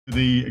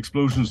The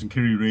explosions in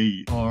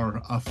Kiri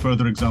are a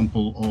further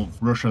example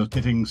of Russia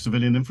hitting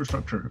civilian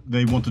infrastructure.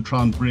 They want to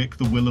try and break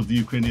the will of the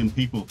Ukrainian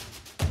people.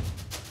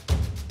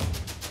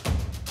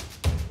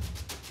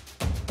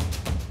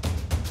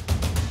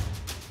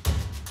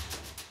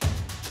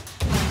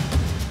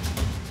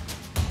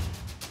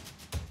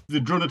 The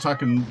drone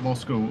attack in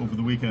Moscow over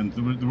the weekend,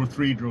 there were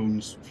three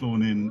drones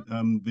flown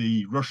in.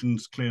 The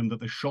Russians claimed that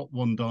they shot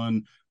one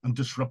down and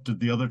disrupted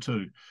the other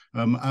two.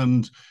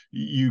 And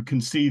you can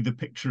see the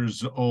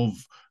pictures of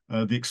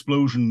the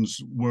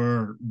explosions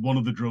where one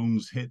of the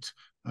drones hit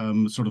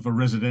sort of a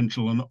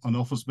residential and an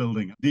office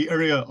building. The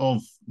area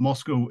of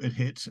Moscow it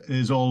hit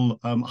is all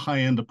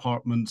high-end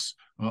apartments,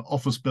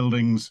 office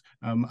buildings,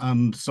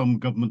 and some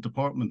government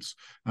departments.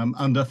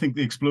 And I think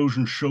the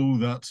explosions show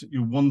that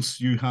once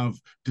you have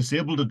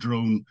disabled a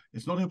drone,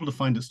 it's not able to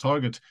find its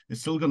target.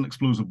 It's still got an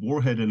explosive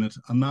warhead in it,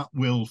 and that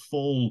will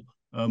fall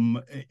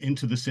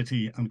into the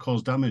city and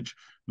cause damage.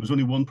 There was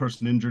only one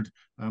person injured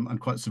and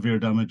quite severe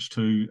damage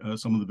to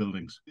some of the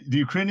buildings. The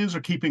Ukrainians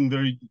are keeping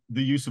the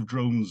use of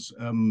drones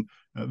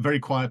very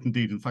quiet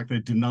indeed. In fact, they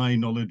deny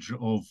knowledge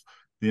of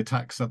the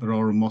attacks that there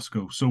are in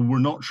Moscow. So we're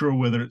not sure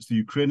whether it's the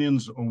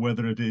Ukrainians or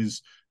whether it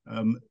is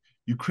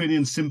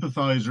Ukrainian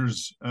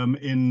sympathisers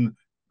in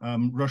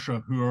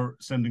Russia who are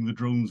sending the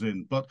drones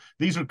in. But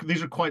these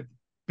are quite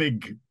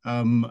big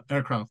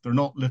aircraft. They're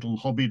not little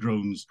hobby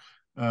drones.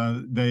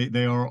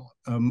 They are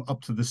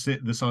up to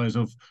the size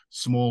of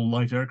small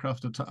light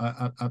aircraft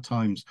at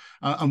times.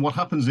 And what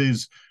happens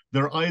is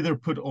they're either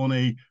put on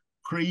a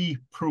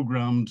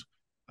pre-programmed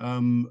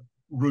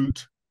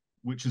route,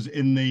 which is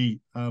in the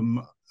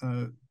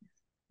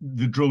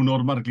drone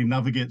automatically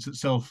navigates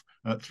itself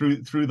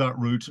through that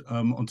route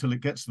until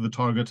it gets to the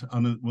target,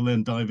 and it will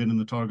then dive in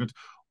the target.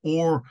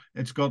 Or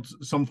it's got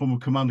some form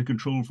of command and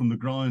control from the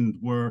ground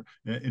where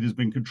it is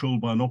being controlled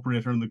by an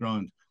operator on the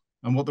ground.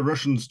 And what the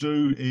Russians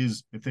do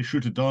is, if they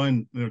shoot it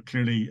down, they're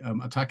clearly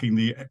attacking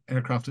the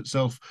aircraft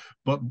itself.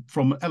 But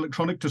from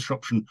electronic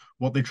disruption,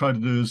 what they try to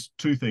do is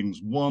two things.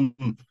 One,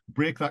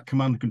 break that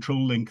command and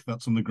control link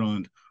that's on the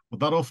ground. What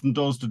that often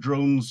does to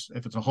drones,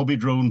 if it's a hobby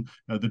drone,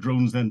 the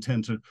drones then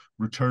tend to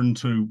return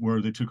to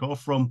where they took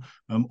off from.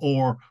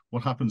 Or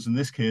what happens in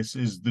this case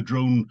is the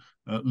drone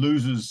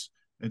loses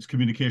its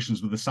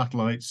communications with the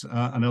satellites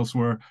and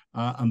elsewhere,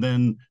 and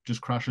then just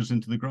crashes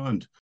into the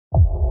ground.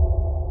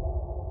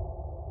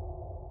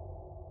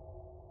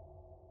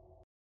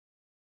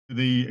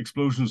 The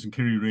explosions in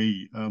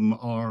Kiri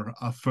are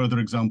a further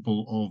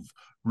example of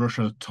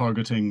Russia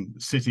targeting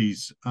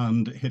cities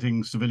and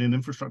hitting civilian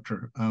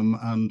infrastructure,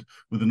 and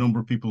with a number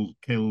of people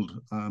killed,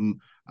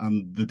 and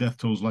the death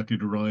toll is likely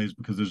to rise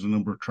because there's a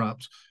number of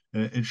trapped.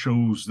 It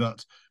shows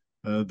that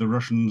the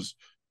Russians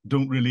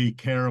don't really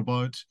care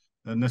about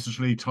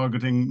necessarily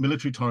targeting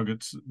military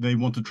targets. They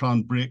want to try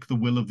and break the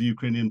will of the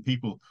Ukrainian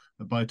people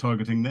by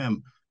targeting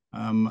them.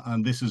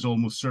 And this is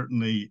almost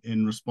certainly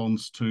in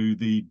response to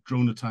the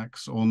drone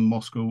attacks on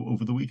Moscow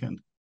over the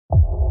weekend.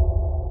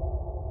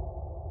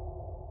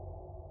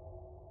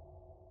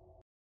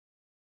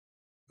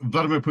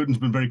 Vladimir Putin's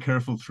been very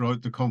careful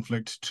throughout the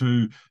conflict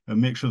to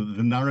make sure that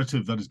the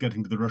narrative that is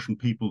getting to the Russian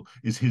people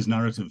is his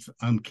narrative,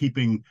 and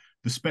keeping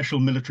the special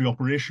military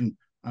operation,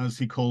 as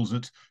he calls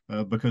it,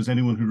 because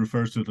anyone who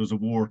refers to it as a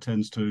war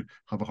tends to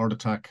have a heart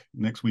attack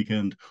next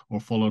weekend or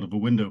fall out of a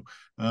window.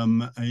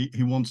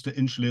 He wants to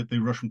insulate the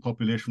Russian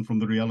population from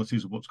the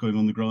realities of what's going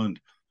on the ground.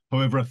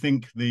 However, I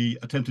think the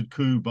attempted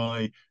coup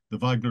by the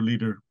Wagner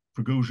leader,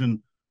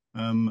 Prigozhin,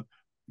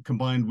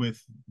 combined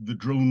with the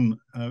drone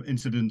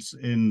incidents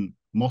in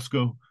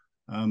Moscow,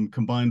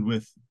 combined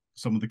with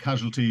some of the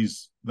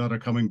casualties that are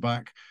coming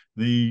back,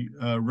 the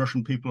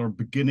Russian people are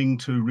beginning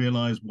to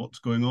realize what's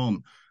going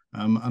on.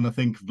 And I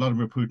think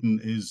Vladimir Putin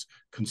is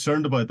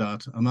concerned about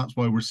that. And that's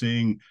why we're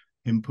seeing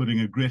him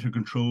putting a greater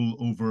control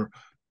over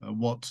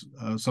what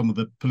some of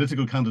the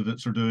political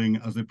candidates are doing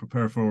as they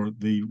prepare for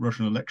the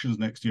Russian elections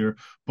next year,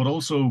 but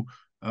also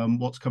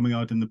what's coming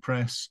out in the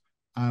press.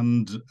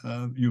 And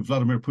you have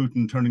Vladimir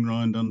Putin turning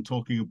around and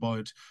talking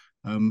about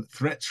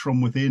threats from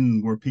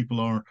within, where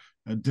people are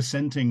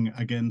dissenting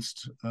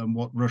against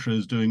what Russia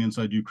is doing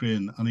inside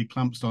Ukraine. And he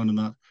clamps down on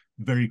that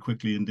very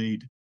quickly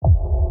indeed.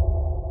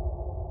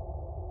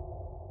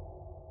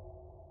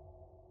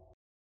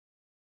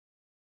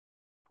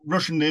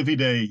 Russian Navy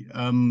Day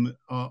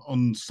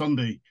on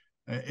Sunday.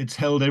 It's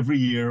held every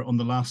year on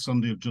the last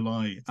Sunday of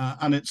July,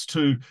 and it's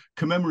to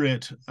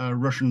commemorate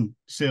Russian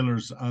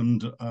sailors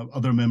and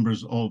other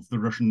members of the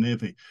Russian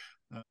Navy.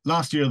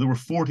 Last year, there were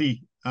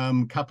 40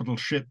 capital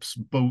ships,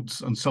 boats,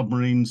 and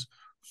submarines.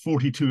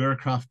 42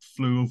 aircraft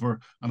flew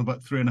over, and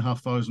about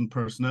 3,500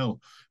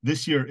 personnel.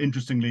 This year,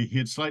 interestingly, he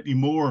had slightly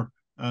more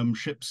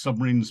ships,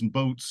 submarines, and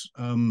boats,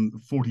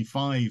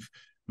 45.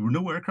 There were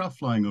no aircraft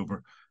flying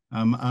over.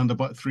 And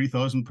about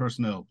 3,000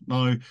 personnel.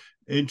 Now,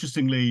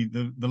 interestingly,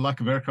 the lack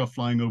of aircraft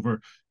flying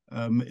over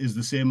is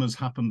the same as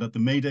happened at the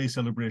May Day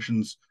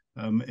celebrations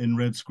in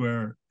Red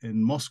Square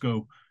in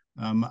Moscow.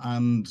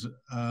 and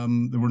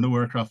there were no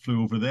aircraft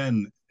flew over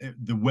then.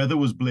 The weather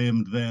was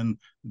blamed then.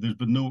 There's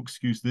been no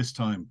excuse this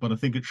time, but I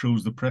think it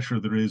shows the pressure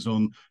there is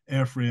on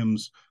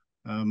airframes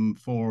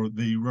for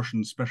the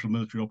Russian special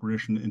military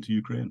operation into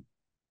Ukraine.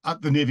 At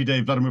the Navy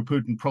Day, Vladimir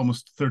Putin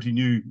promised 30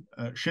 new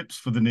ships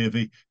for the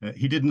Navy.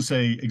 He didn't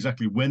say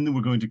exactly when they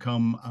were going to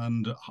come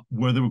and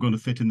where they were going to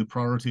fit in the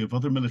priority of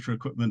other military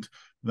equipment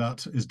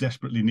that is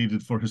desperately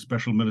needed for his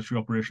special military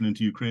operation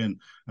into Ukraine.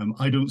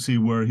 I don't see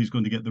where he's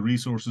going to get the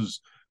resources,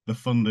 the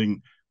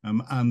funding,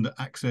 and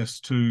access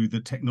to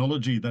the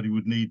technology that he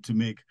would need to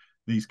make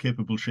these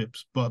capable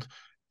ships. But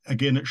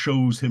again, it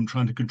shows him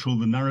trying to control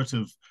the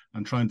narrative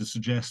and trying to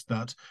suggest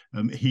that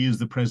he is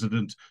the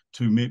president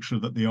to make sure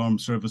that the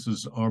armed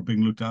services are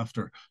being looked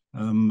after.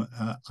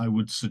 I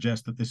would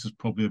suggest that this is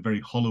probably a very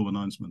hollow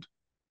announcement.